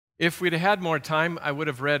If we'd had more time, I would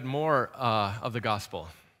have read more of the gospel.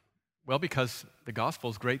 Well, because the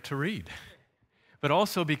gospel is great to read, but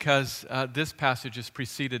also because this passage is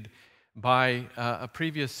preceded by a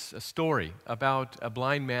previous story about a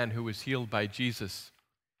blind man who was healed by Jesus,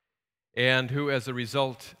 and who, as a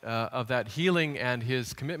result of that healing and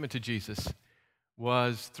his commitment to Jesus,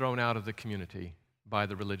 was thrown out of the community by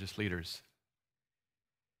the religious leaders.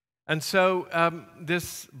 And so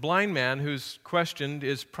this blind man who's questioned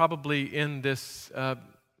is probably in this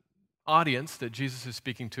audience that Jesus is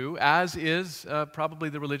speaking to, as is probably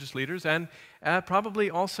the religious leaders, and probably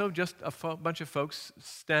also just a bunch of folks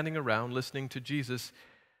standing around listening to Jesus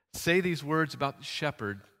say these words about the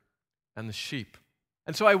shepherd and the sheep.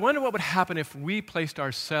 And so I wonder what would happen if we placed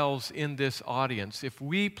ourselves in this audience, if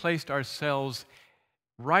we placed ourselves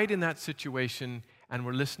right in that situation and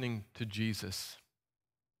were listening to Jesus.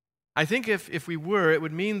 I think if we were, it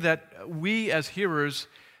would mean that we as hearers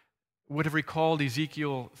would have recalled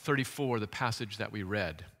Ezekiel 34, the passage that we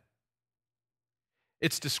read.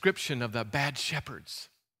 Its description of the bad shepherds.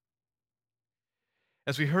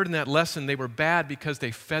 As we heard in that lesson, they were bad because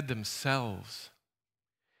they fed themselves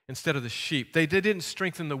instead of the sheep. They didn't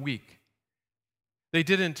strengthen the weak. They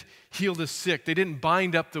didn't heal the sick. They didn't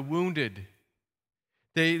bind up the wounded.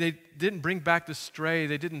 They didn't bring back the stray.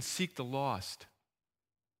 They didn't seek the lost.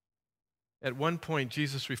 At one point,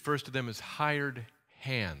 Jesus refers to them as hired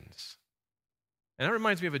hands. And that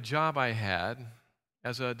reminds me of a job I had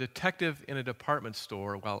as a detective in a department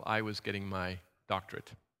store while I was getting my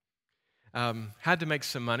doctorate. Had to make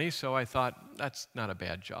some money, so I thought, that's not a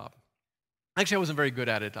bad job. Actually, I wasn't very good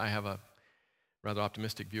at it. I have a rather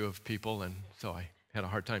optimistic view of people, and so I had a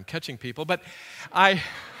hard time catching people. But I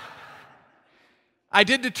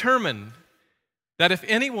did determine that if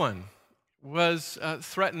anyone was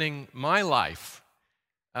threatening my life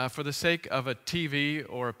for the sake of a TV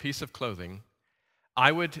or a piece of clothing,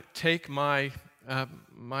 I would take my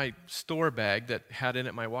store bag that had in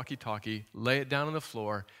it my walkie-talkie, lay it down on the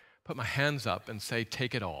floor, put my hands up, and say,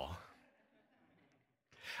 "Take it all."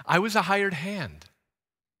 I was a hired hand.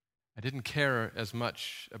 I didn't care as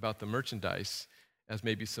much about the merchandise as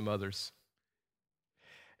maybe some others.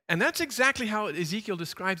 And that's exactly how Ezekiel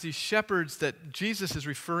describes these shepherds that Jesus is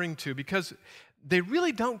referring to, because they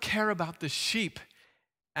really don't care about the sheep,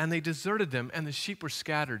 and they deserted them, and the sheep were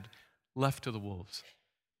scattered, left to the wolves.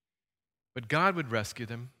 But God would rescue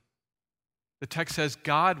them. The text says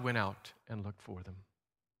God went out and looked for them.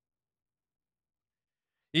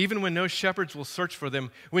 Even when no shepherds will search for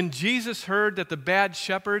them, when Jesus heard that the bad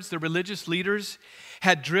shepherds, the religious leaders,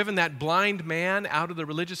 had driven that blind man out of the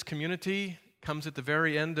religious community, comes at the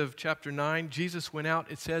very end of chapter 9, Jesus went out,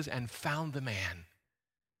 it says, and found the man.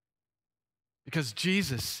 Because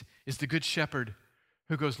Jesus is the good shepherd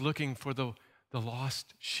who goes looking for the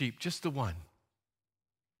lost sheep, just the one.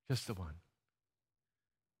 Just the one.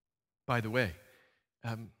 By the way,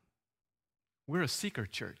 we're a seeker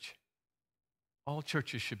church. All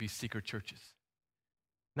churches should be seeker churches.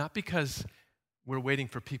 Not because we're waiting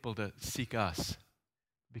for people to seek us,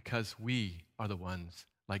 because we are the ones,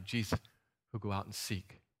 like Jesus, who go out and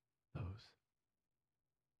seek those.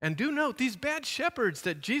 And do note, these bad shepherds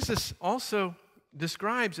that Jesus also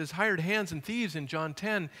describes as hired hands and thieves in John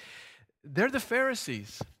 10, they're the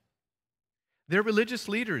Pharisees. They're religious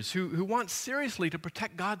leaders who want seriously to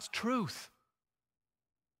protect God's truth.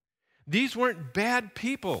 These weren't bad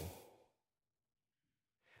people.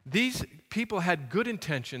 These people had good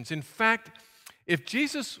intentions. In fact, if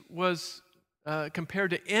Jesus was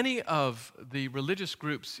compared to any of the religious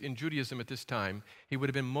groups in Judaism at this time, he would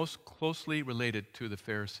have been most closely related to the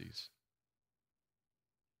Pharisees.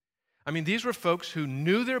 I mean, these were folks who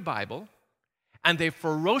knew their Bible, and they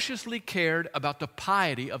ferociously cared about the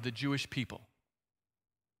piety of the Jewish people.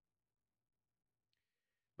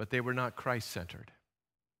 But they were not Christ-centered.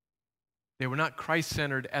 They were not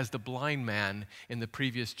Christ-centered as the blind man in the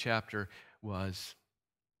previous chapter was.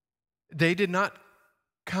 They did not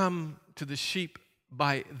come to the sheep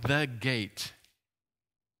by the gate,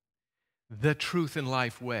 the truth and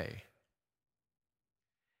life way.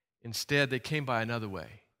 Instead, they came by another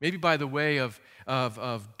way, maybe by the way of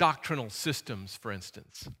doctrinal systems, for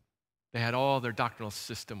instance. They had all their doctrinal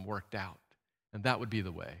system worked out, and that would be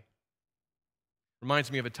the way.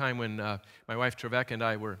 Reminds me of a time when my wife Trevek and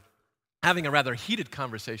I were having a rather heated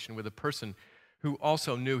conversation with a person who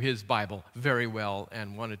also knew his Bible very well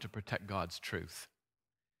and wanted to protect God's truth.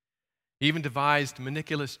 He even devised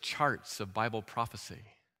meticulous charts of Bible prophecy.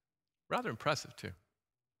 Rather impressive, too.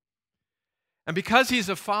 And because he's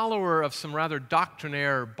a follower of some rather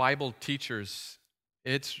doctrinaire Bible teachers,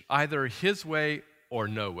 it's either his way or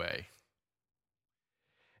no way.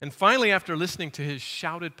 And finally, after listening to his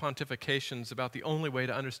shouted pontifications about the only way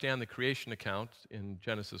to understand the creation account in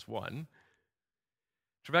Genesis 1,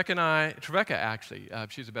 Trevecca actually,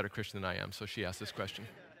 she's a better Christian than I am, so she asked this question.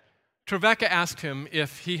 Trevecca asked him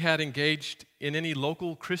if he had engaged in any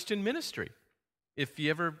local Christian ministry, if he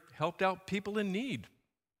ever helped out people in need,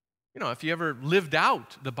 if he ever lived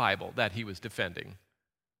out the Bible that he was defending.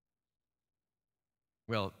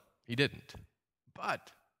 Well, he didn't.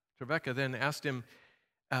 But Trevecca then asked him,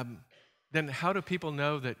 then how do people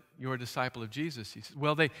know that you're a disciple of Jesus? He said,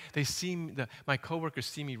 well, my coworkers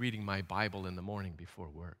see me reading my Bible in the morning before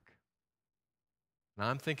work. Now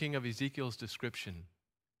I'm thinking of Ezekiel's description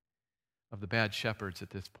of the bad shepherds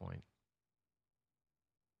at this point.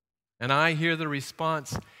 And I hear the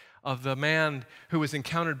response of the man who was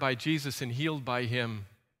encountered by Jesus and healed by him.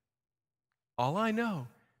 All I know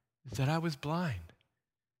is that I was blind,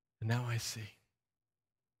 and now I see.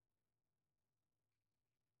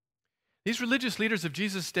 These religious leaders of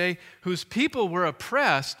Jesus' day, whose people were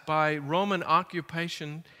oppressed by Roman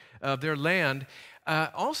occupation of their land,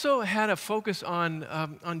 also had a focus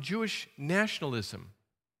on Jewish nationalism.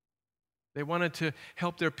 They wanted to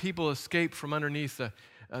help their people escape from underneath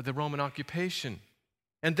the Roman occupation.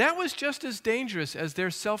 And that was just as dangerous as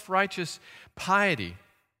their self-righteous piety.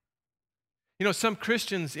 Some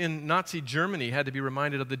Christians in Nazi Germany had to be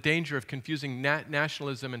reminded of the danger of confusing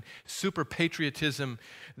nationalism and super-patriotism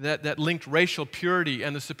that linked racial purity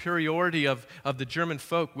and the superiority of the German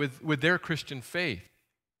folk with their Christian faith.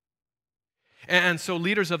 And so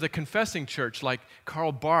leaders of the confessing church like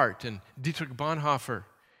Karl Barth and Dietrich Bonhoeffer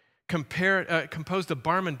composed the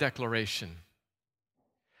Barmen Declaration.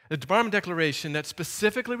 The Barmen Declaration that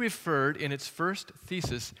specifically referred in its first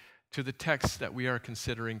thesis to the text that we are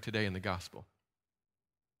considering today in the gospel.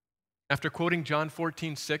 After quoting John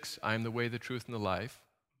 14:6, I am the way, the truth, and the life,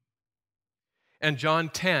 and John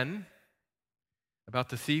 10, about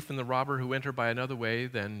the thief and the robber who enter by another way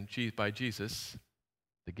than by Jesus,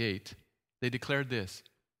 the gate, they declared this: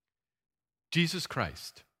 Jesus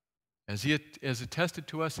Christ, as he is attested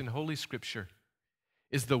to us in Holy Scripture,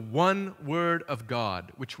 is the one word of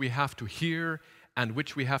God which we have to hear and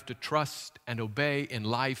which we have to trust and obey in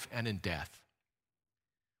life and in death.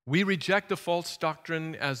 We reject the false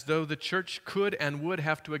doctrine as though the church could and would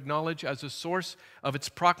have to acknowledge as a source of its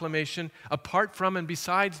proclamation, apart from and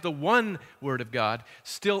besides the one word of God,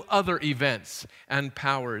 still other events and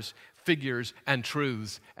powers, figures and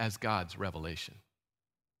truths as God's revelation.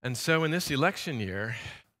 And so in this election year,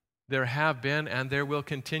 there have been and there will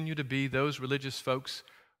continue to be those religious folks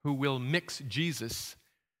who will mix Jesus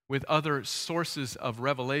with other sources of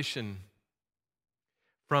revelation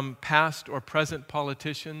from past or present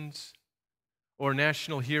politicians or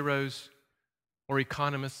national heroes or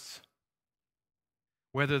economists,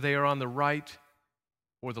 whether they are on the right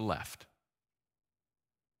or the left.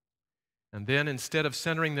 And then instead of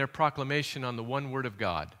centering their proclamation on the one word of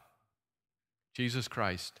God, Jesus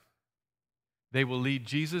Christ, they will lead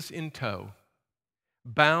Jesus in tow,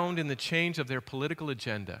 bound in the chains of their political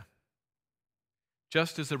agenda,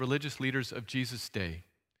 just as the religious leaders of Jesus' day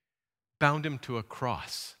bound him to a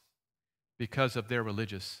cross because of their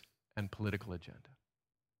religious and political agenda.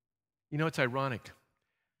 It's ironic.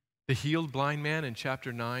 The healed blind man in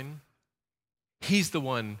chapter 9, he's the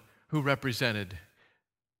one who represented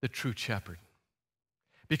the true shepherd,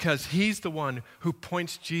 because he's the one who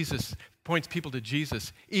points people to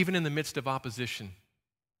Jesus, even in the midst of opposition.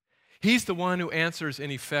 He's the one who answers,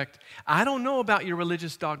 in effect, I don't know about your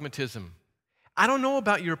religious dogmatism. I don't know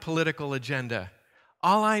about your political agenda.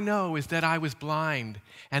 All I know is that I was blind,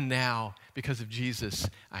 and now, because of Jesus,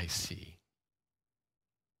 I see.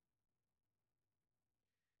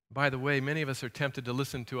 By the way, many of us are tempted to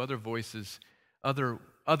listen to other voices, other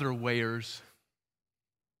wayers,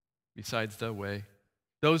 besides the way,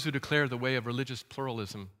 those who declare the way of religious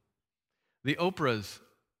pluralism, the Oprahs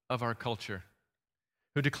of our culture,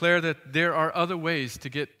 who declare that there are other ways to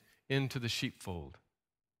get into the sheepfold,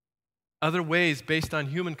 other ways based on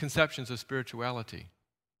human conceptions of spirituality.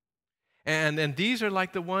 And these are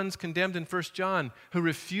like the ones condemned in 1 John who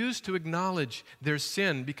refuse to acknowledge their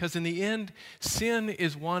sin, because in the end, sin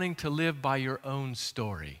is wanting to live by your own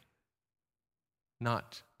story,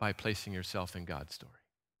 not by placing yourself in God's story.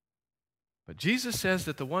 But Jesus says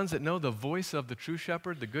that the ones that know the voice of the true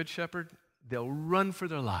shepherd, the good shepherd, they'll run for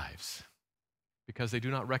their lives because they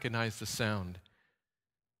do not recognize the sound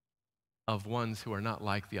of ones who are not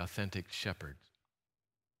like the authentic shepherd.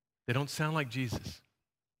 They don't sound like Jesus,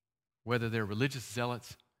 whether they're religious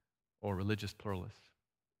zealots or religious pluralists.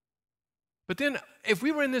 But then, if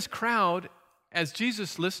we were in this crowd as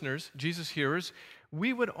Jesus listeners, Jesus hearers,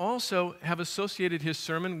 we would also have associated his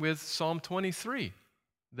sermon with Psalm 23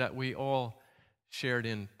 that we all shared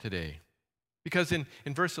in today. Because in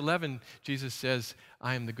verse 11, Jesus says,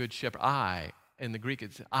 I am the good shepherd. In the Greek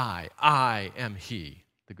it's I am he,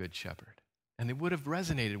 the good shepherd. And they would have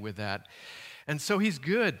resonated with that. And so he's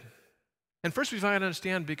good. And first we find to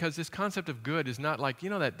understand, because this concept of good is not like,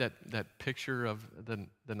 that picture of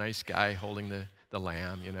the nice guy holding the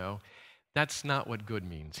lamb, That's not what good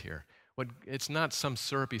means here. It's not some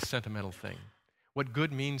syrupy sentimental thing. What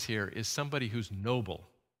good means here is somebody who's noble,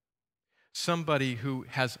 somebody who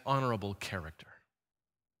has honorable character.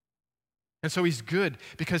 And so he's good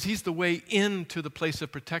because he's the way into the place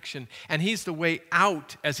of protection, and he's the way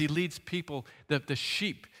out as he leads people, the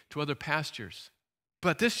sheep, to other pastures.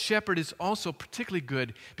 But this shepherd is also particularly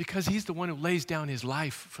good because he's the one who lays down his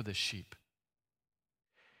life for the sheep.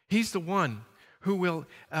 He's the one who will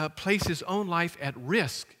place his own life at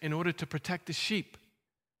risk in order to protect the sheep.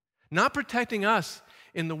 Not protecting us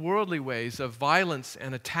in the worldly ways of violence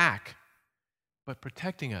and attack, but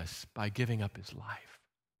protecting us by giving up his life.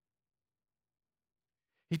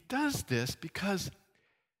 He does this because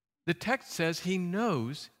the text says he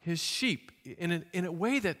knows his sheep in a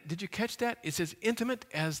way that, did you catch that? It's as intimate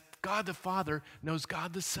as God the Father knows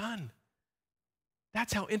God the Son.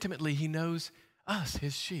 That's how intimately he knows us,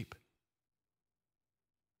 his sheep.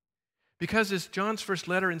 Because as John's first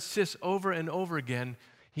letter insists over and over again,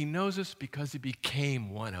 he knows us because he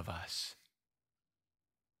became one of us.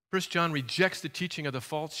 1 John rejects the teaching of the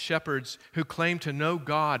false shepherds who claim to know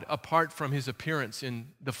God apart from his appearance in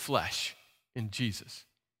the flesh, in Jesus.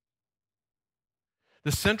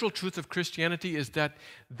 The central truth of Christianity is that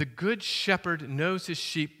the good shepherd knows his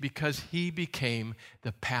sheep because he became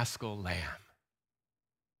the paschal lamb.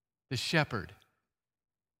 The shepherd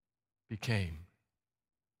became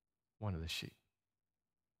one of the sheep.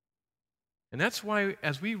 And that's why,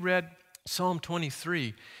 as we read Psalm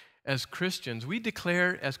 23, as Christians, we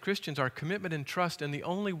declare as Christians our commitment and trust in the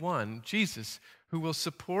only one, Jesus, who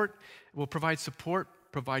will provide support,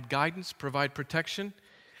 provide guidance, provide protection.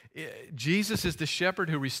 Jesus is the shepherd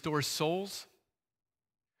who restores souls,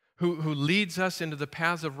 who leads us into the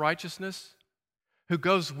paths of righteousness, who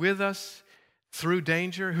goes with us through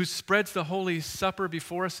danger, who spreads the Holy Supper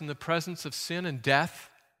before us in the presence of sin and death,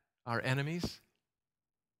 our enemies.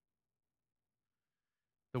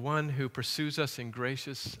 The one who pursues us in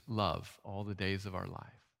gracious love all the days of our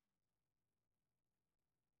life.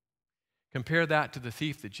 Compare that to the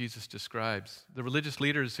thief that Jesus describes, the religious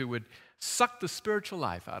leaders who would suck the spiritual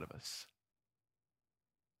life out of us.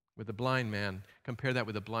 With the blind man, compare that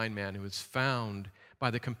with the blind man who is found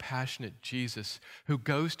by the compassionate Jesus, who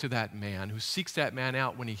goes to that man, who seeks that man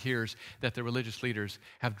out when he hears that the religious leaders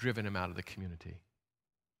have driven him out of the community.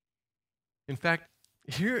 In fact,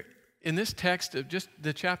 here in this text, just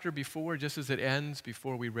the chapter before, just as it ends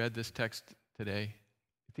before we read this text today,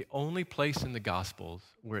 the only place in the Gospels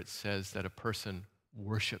where it says that a person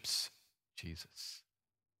worships Jesus,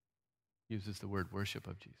 uses the word worship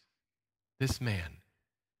of Jesus. This man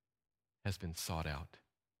has been sought out.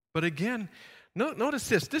 But again, notice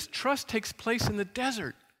this trust takes place in the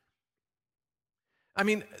desert. I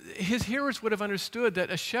mean, his hearers would have understood that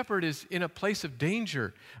a shepherd is in a place of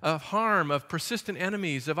danger, of harm, of persistent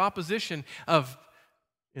enemies, of opposition, of,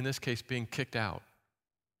 in this case, being kicked out.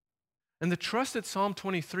 And the trust that Psalm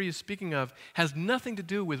 23 is speaking of has nothing to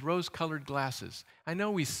do with rose-colored glasses. I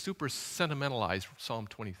know we super sentimentalize Psalm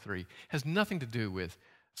 23. It has nothing to do with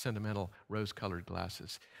sentimental rose-colored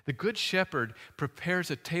glasses. The Good Shepherd prepares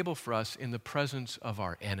a table for us in the presence of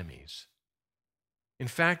our enemies. In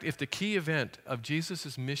fact, if the key event of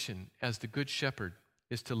Jesus' mission as the Good Shepherd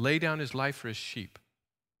is to lay down his life for his sheep,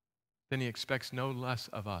 then he expects no less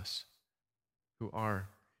of us who are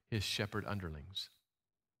his shepherd underlings.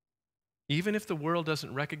 Even if the world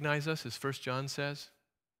doesn't recognize us, as 1 John says,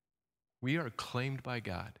 we are claimed by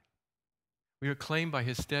God. We are claimed by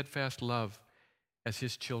his steadfast love as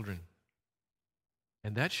his children.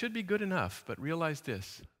 And that should be good enough, but realize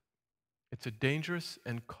this: it's a dangerous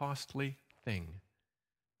and costly thing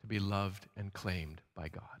to be loved and claimed by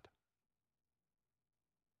God.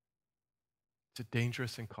 It's a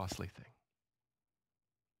dangerous and costly thing.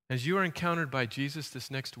 As you are encountered by Jesus this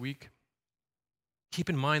next week, keep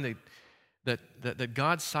in mind that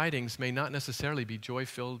God's sightings may not necessarily be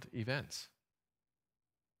joy-filled events.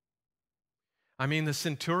 I mean, the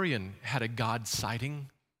centurion had a God sighting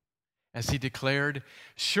as he declared,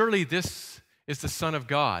 "Surely this is the Son of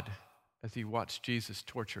God," as he watched Jesus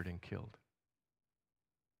tortured and killed.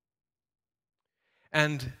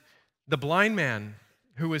 And the blind man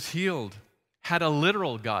who was healed had a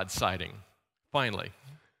literal God sighting, finally.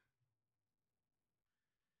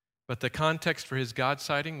 But the context for his God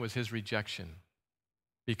sighting was his rejection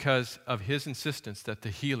because of his insistence that the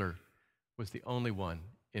healer was the only one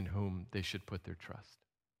in whom they should put their trust.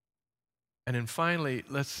 And then finally,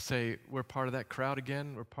 let's say we're part of that crowd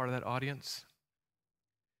again, we're part of that audience.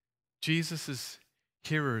 Jesus'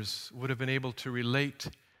 hearers would have been able to relate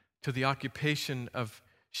to the occupation of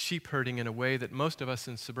sheep herding in a way that most of us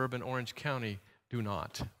in suburban Orange County do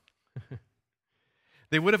not.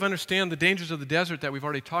 They would have understood the dangers of the desert that we've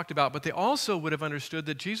already talked about, but they also would have understood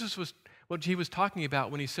that Jesus was what he was talking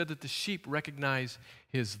about when he said that the sheep recognize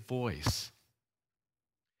his voice.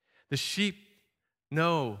 The sheep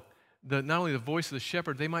know not only the voice of the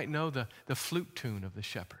shepherd, they might know the flute tune of the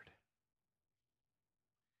shepherd.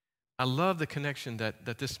 I love the connection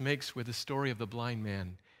that this makes with the story of the blind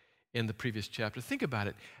man in the previous chapter. Think about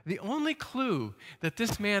it. The only clue that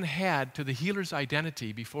this man had to the healer's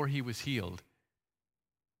identity before he was healed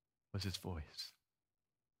was his voice.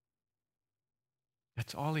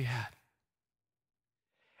 That's all he had.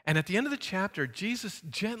 And at the end of the chapter, Jesus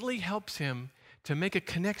gently helps him to make a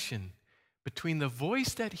connection between the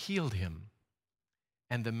voice that healed him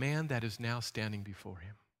and the man that is now standing before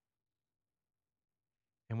him.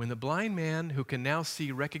 And when the blind man who can now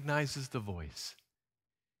see recognizes the voice,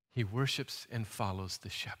 he worships and follows the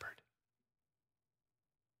shepherd.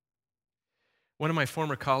 One of my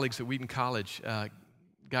former colleagues at Wheaton College,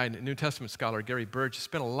 guy, New Testament scholar, Gary Burge,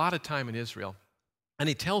 spent a lot of time in Israel. And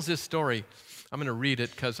he tells this story. I'm going to read it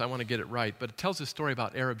because I want to get it right, but it tells this story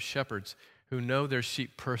about Arab shepherds who know their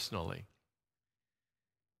sheep personally.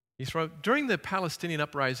 He wrote, during the Palestinian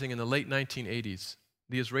uprising in the late 1980s,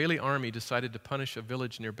 the Israeli army decided to punish a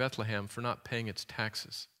village near Bethlehem for not paying its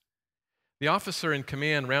taxes. The officer in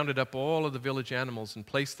command rounded up all of the village animals and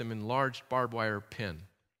placed them in large barbed wire pen.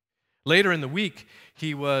 Later in the week,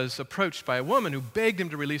 he was approached by a woman who begged him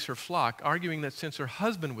to release her flock, arguing that since her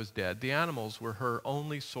husband was dead, the animals were her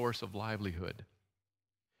only source of livelihood.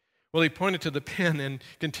 Well, he pointed to the pen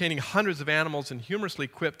containing hundreds of animals and humorously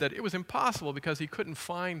quipped that it was impossible because he couldn't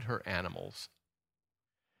find her animals.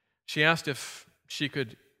 She asked if she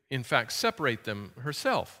could, in fact, separate them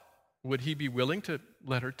herself. Would he be willing to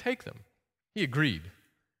let her take them? He agreed.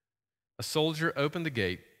 A soldier opened the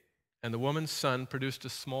gate, and the woman's son produced a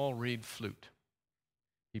small reed flute.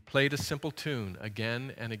 He played a simple tune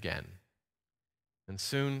again and again, and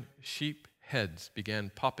soon sheep heads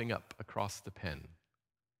began popping up across the pen.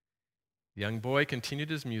 The young boy continued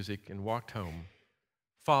his music and walked home,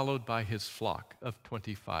 followed by his flock of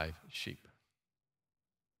 25 sheep.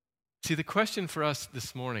 See, the question for us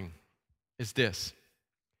this morning is this: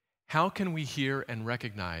 how can we hear and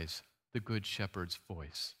recognize the Good Shepherd's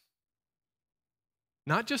voice?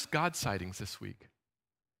 Not just God sightings this week,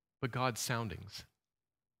 but God soundings.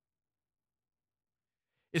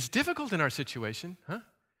 It's difficult in our situation, huh?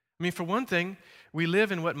 I mean, for one thing, we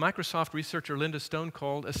live in what Microsoft researcher Linda Stone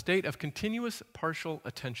called a state of continuous partial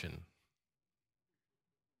attention.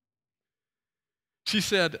 She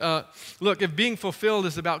said, look, if being fulfilled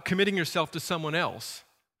is about committing yourself to someone else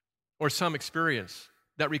or some experience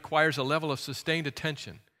that requires a level of sustained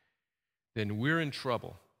attention, then we're in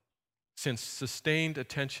trouble, since sustained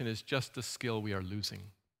attention is just the skill we are losing.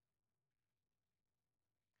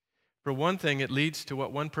 For one thing, it leads to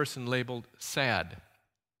what one person labeled SAD,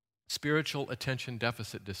 spiritual attention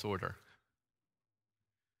deficit disorder.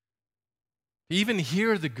 To even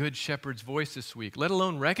hear the Good Shepherd's voice this week, let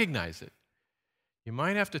alone recognize it, you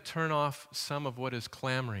might have to turn off some of what is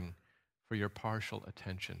clamoring for your partial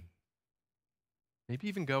attention. Maybe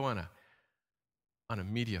even go on a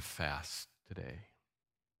media fast today.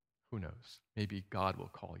 Who knows? Maybe God will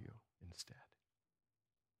call you instead.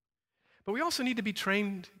 But we also need to be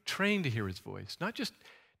trained to hear his voice. Not just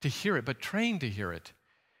to hear it, but trained to hear it.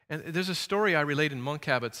 And there's a story I relate in Monk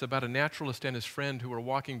Habits about a naturalist and his friend who were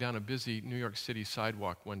walking down a busy New York City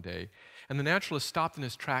sidewalk one day. And the naturalist stopped in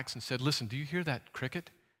his tracks and said, "Listen, do you hear that cricket?"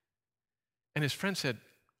 And his friend said,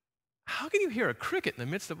 "How can you hear a cricket in the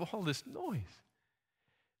midst of all this noise?"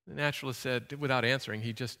 The naturalist said, without answering,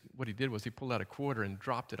 what he did was he pulled out a quarter and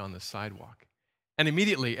dropped it on the sidewalk. And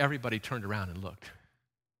immediately everybody turned around and looked.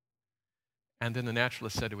 And then the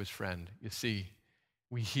naturalist said to his friend, "You see,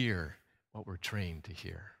 we hear what we're trained to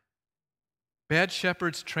hear." Bad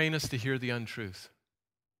shepherds train us to hear the untruth,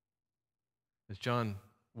 as John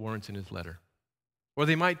warns in his letter. Or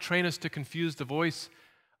they might train us to confuse the voice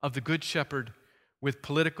of the Good Shepherd with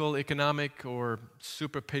political, economic, or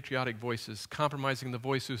super patriotic voices, compromising the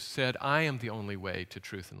voice who said, "I am the only way to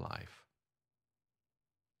truth and life."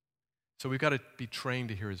 So we've got to be trained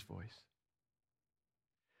to hear his voice.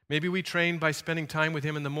 Maybe we train by spending time with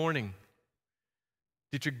him in the morning.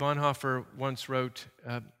 Dietrich Bonhoeffer once wrote,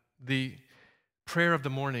 The prayer of the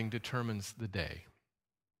morning determines the day.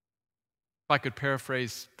 If I could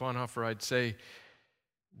paraphrase Bonhoeffer, I'd say,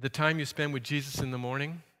 the time you spend with Jesus in the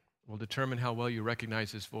morning will determine how well you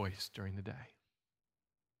recognize his voice during the day.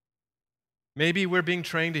 Maybe we're being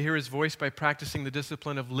trained to hear his voice by practicing the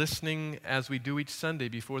discipline of listening as we do each Sunday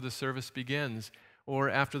before the service begins or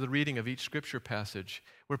after the reading of each scripture passage.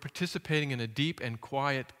 We're participating in a deep and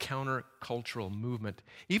quiet countercultural movement,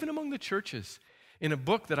 even among the churches. In a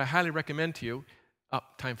book that I highly recommend to you,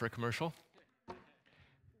 time for a commercial.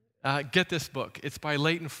 Get this book. It's by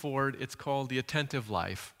Leighton Ford. It's called The Attentive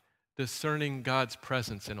Life, Discerning God's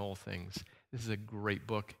Presence in All Things. This is a great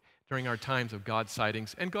book. During our times of God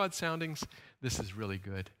sightings and God soundings, this is really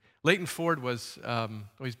good. Leighton Ford was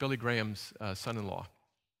he's Billy Graham's son-in-law.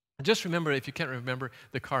 Just remember, if you can't remember,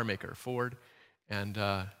 the car maker, Ford, and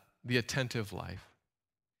The Attentive Life.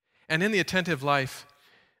 And in The Attentive Life,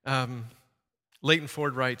 Leighton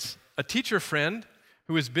Ford writes, a teacher friend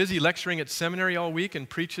who is busy lecturing at seminary all week and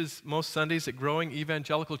preaches most Sundays at growing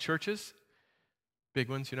evangelical churches, big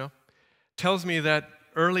ones, tells me that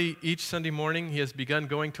early each Sunday morning he has begun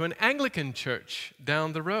going to an Anglican church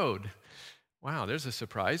down the road. Wow, there's a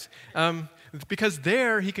surprise. Because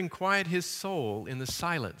there he can quiet his soul in the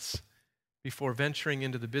silence before venturing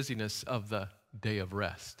into the busyness of the day of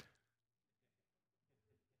rest.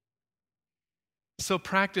 So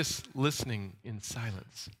practice listening in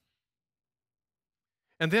silence.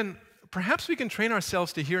 And then perhaps we can train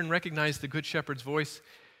ourselves to hear and recognize the Good Shepherd's voice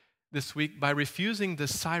this week by refusing the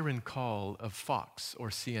siren call of Fox or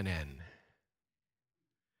CNN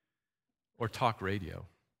or talk radio.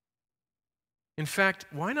 In fact,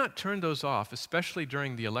 why not turn those off, especially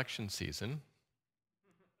during the election season,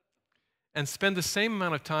 and spend the same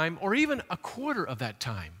amount of time, or even a quarter of that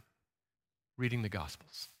time, reading the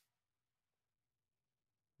Gospels?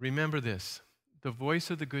 Remember this, the voice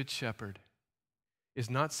of the Good Shepherd is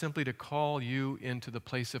not simply to call you into the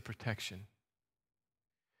place of protection,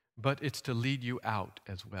 but it's to lead you out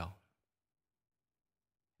as well.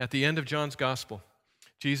 At the end of John's Gospel,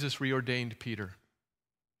 Jesus reordained Peter.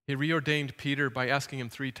 He reordained Peter by asking him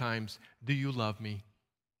 3 times, do you love me?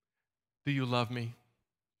 Do you love me?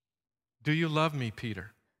 Do you love me,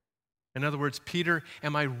 Peter? In other words, Peter,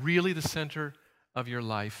 am I really the center of your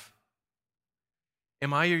life?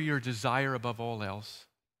 Am I your desire above all else?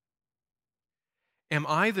 Am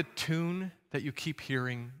I the tune that you keep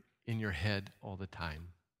hearing in your head all the time?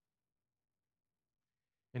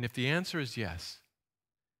 And if the answer is yes,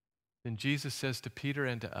 then Jesus says to Peter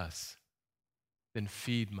and to us, then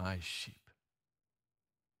feed my sheep.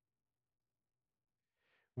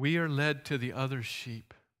 We are led to the other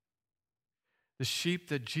sheep, the sheep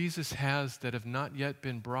that Jesus has that have not yet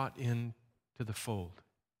been brought in to the fold.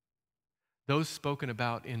 Those spoken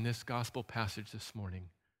about in this gospel passage this morning,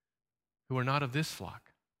 who are not of this flock,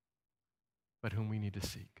 but whom we need to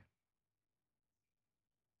seek.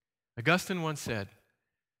 Augustine once said,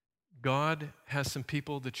 God has some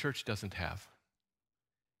people the church doesn't have,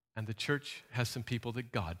 and the church has some people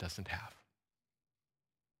that God doesn't have.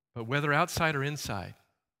 But whether outside or inside,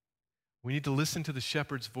 we need to listen to the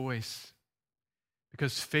shepherd's voice,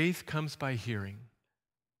 because faith comes by hearing,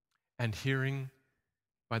 and hearing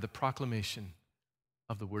by the proclamation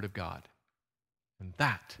of the Word of God. And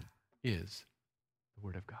that is the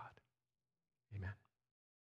Word of God. Amen.